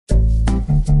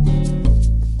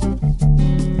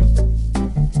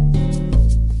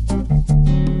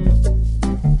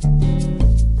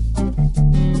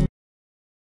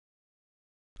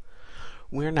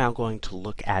we're now going to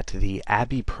look at the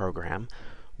Abbyy program,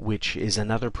 which is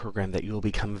another program that you will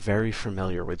become very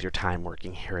familiar with your time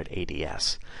working here at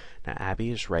ADS. Now,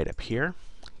 Abbyy is right up here.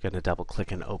 I'm going to double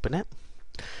click and open it.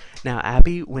 Now,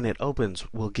 Abbyy, when it opens,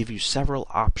 will give you several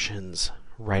options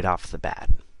right off the bat.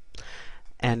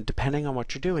 And depending on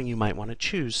what you're doing, you might want to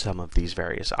choose some of these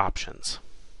various options.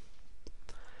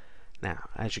 Now,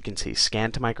 as you can see,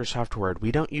 Scan to Microsoft Word,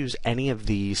 we don't use any of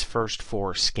these first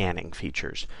four scanning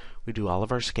features. We do all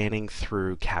of our scanning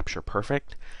through Capture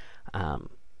Perfect.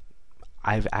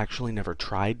 I've actually never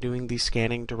tried doing the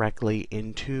scanning directly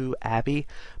into Abbyy,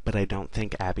 but I don't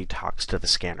think Abbyy talks to the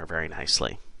scanner very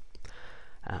nicely.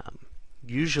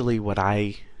 Usually what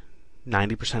I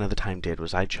 90% of the time did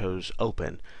was I chose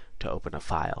Open to open a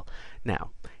file.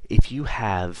 Now, if you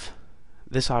have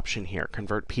this option here,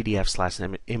 Convert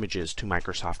PDF/images to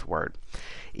Microsoft Word,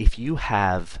 if you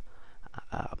have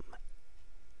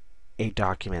a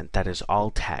document that is all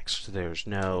text, there's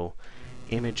no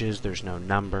images, there's no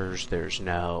numbers, there's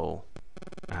no,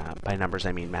 by numbers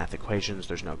I mean math equations,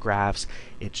 there's no graphs,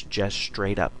 it's just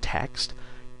straight up text,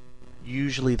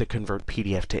 usually the Convert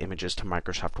PDF to Images to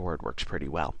Microsoft Word works pretty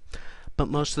well. But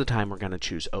most of the time we're going to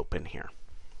choose Open here.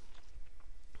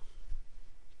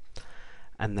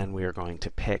 And then we are going to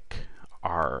pick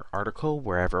our article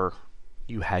wherever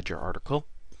you had your article.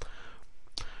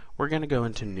 We're going to go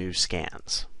into New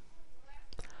Scans.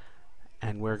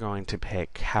 And we're going to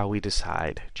pick How We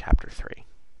Decide Chapter 3.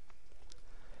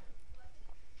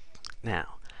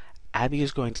 Now, Abbyy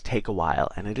is going to take a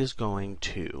while, and it is going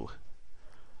to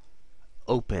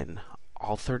open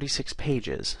all 36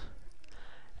 pages,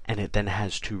 and it then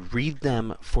has to read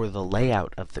them for the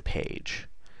layout of the page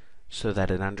so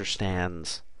that it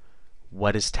understands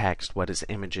what is text, what is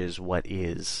images, what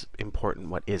is important,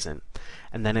 what isn't,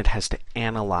 and then it has to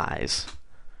analyze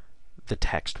the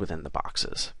text within the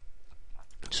boxes.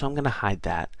 So I'm going to hide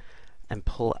that and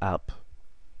pull up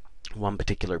one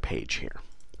particular page here.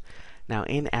 Now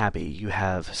in Abbyy you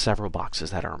have several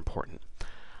boxes that are important.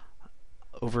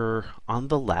 Over on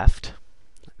the left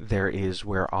there is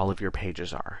where all of your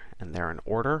pages are, and they're in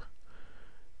order.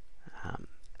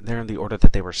 They're in the order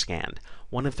that they were scanned.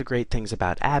 One of the great things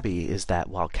about Abbyy is that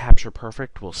while Capture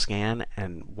Perfect will scan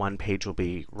and one page will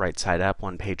be right side up,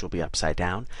 one page will be upside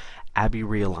down, Abbyy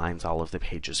realigns all of the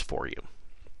pages for you.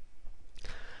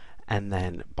 And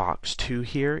then box 2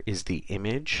 here is the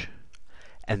image,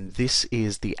 and this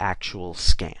is the actual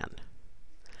scan.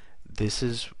 This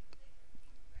is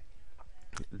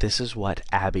what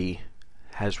Abbyy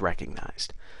has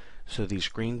recognized. So these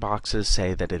green boxes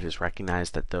say that it has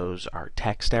recognized that those are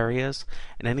text areas,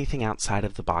 and anything outside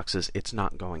of the boxes it's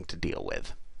not going to deal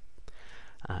with.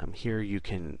 Here you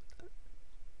can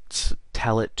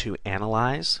tell it to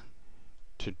analyze,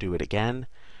 to do it again.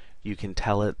 You can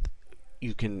tell it,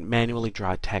 you can manually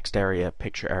draw text area,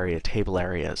 picture area, table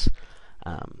areas.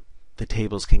 The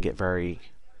tables can get very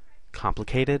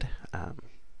complicated.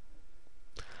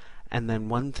 And then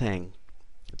one thing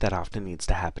that often needs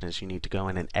to happen is you need to go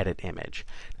in and edit image.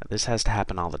 Now, this has to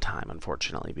happen all the time,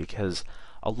 unfortunately, because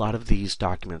a lot of these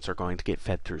documents are going to get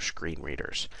fed through screen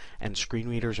readers. And screen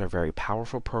readers are very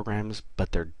powerful programs,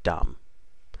 but they're dumb.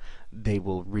 They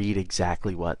will read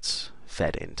exactly what's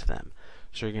fed into them.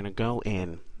 So you're going to go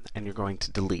in and you're going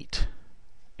to delete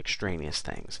extraneous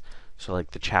things. So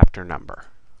like the chapter number,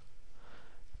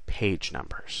 page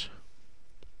numbers.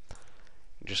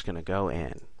 You're just going to go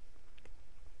in.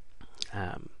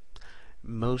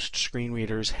 Most screen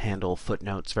readers handle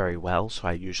footnotes very well, so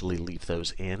I usually leave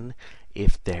those in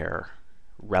if they're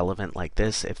relevant like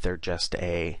this. If they're just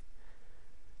a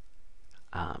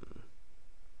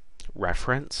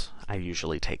reference, I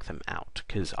usually take them out,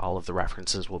 because all of the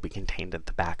references will be contained at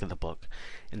the back of the book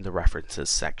in the references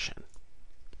section.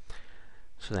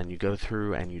 So then you go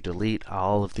through and you delete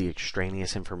all of the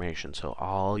extraneous information, so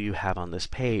all you have on this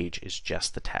page is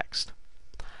just the text.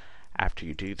 After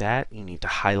you do that, you need to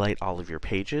highlight all of your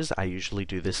pages. I usually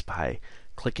do this by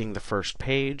clicking the first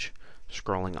page,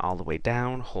 scrolling all the way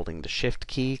down, holding the Shift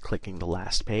key, clicking the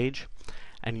last page,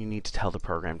 and you need to tell the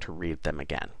program to read them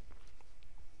again.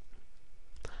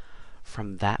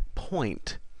 From that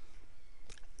point,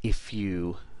 if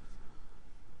you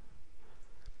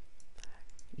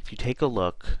take a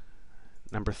look,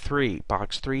 number 3,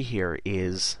 box 3 here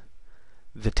is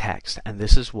the text, and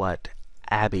this is what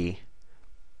Abbyy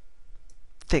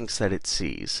thinks that it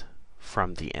sees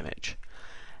from the image.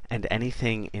 And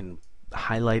anything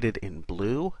highlighted in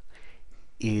blue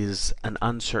is an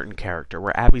uncertain character,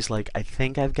 where Abby's like, I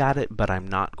think I've got it, but I'm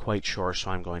not quite sure,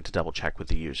 so I'm going to double check with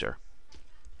the user.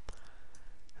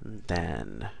 And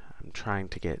then I'm trying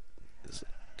to get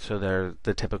So they're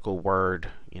the typical Word,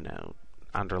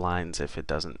 underlines if it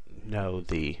doesn't know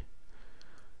the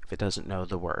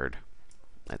word,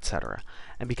 etc.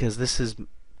 And because this is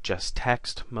just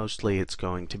text, mostly it's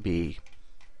going to be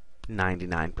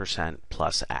 99%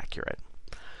 plus accurate.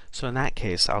 So in that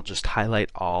case, I'll just highlight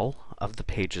all of the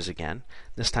pages again.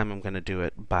 This time I'm going to do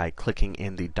it by clicking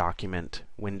in the document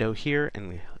window here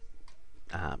and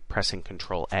pressing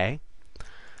Control A.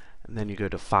 And then you go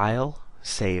to File,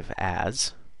 Save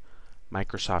As,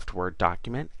 Microsoft Word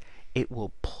document. It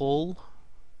will pull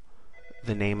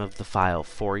the name of the file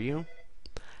for you,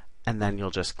 and then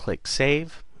you'll just click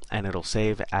Save, and it'll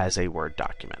save as a Word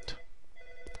document.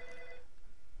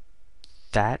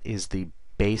 That is the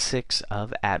basics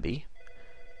of Abbyy.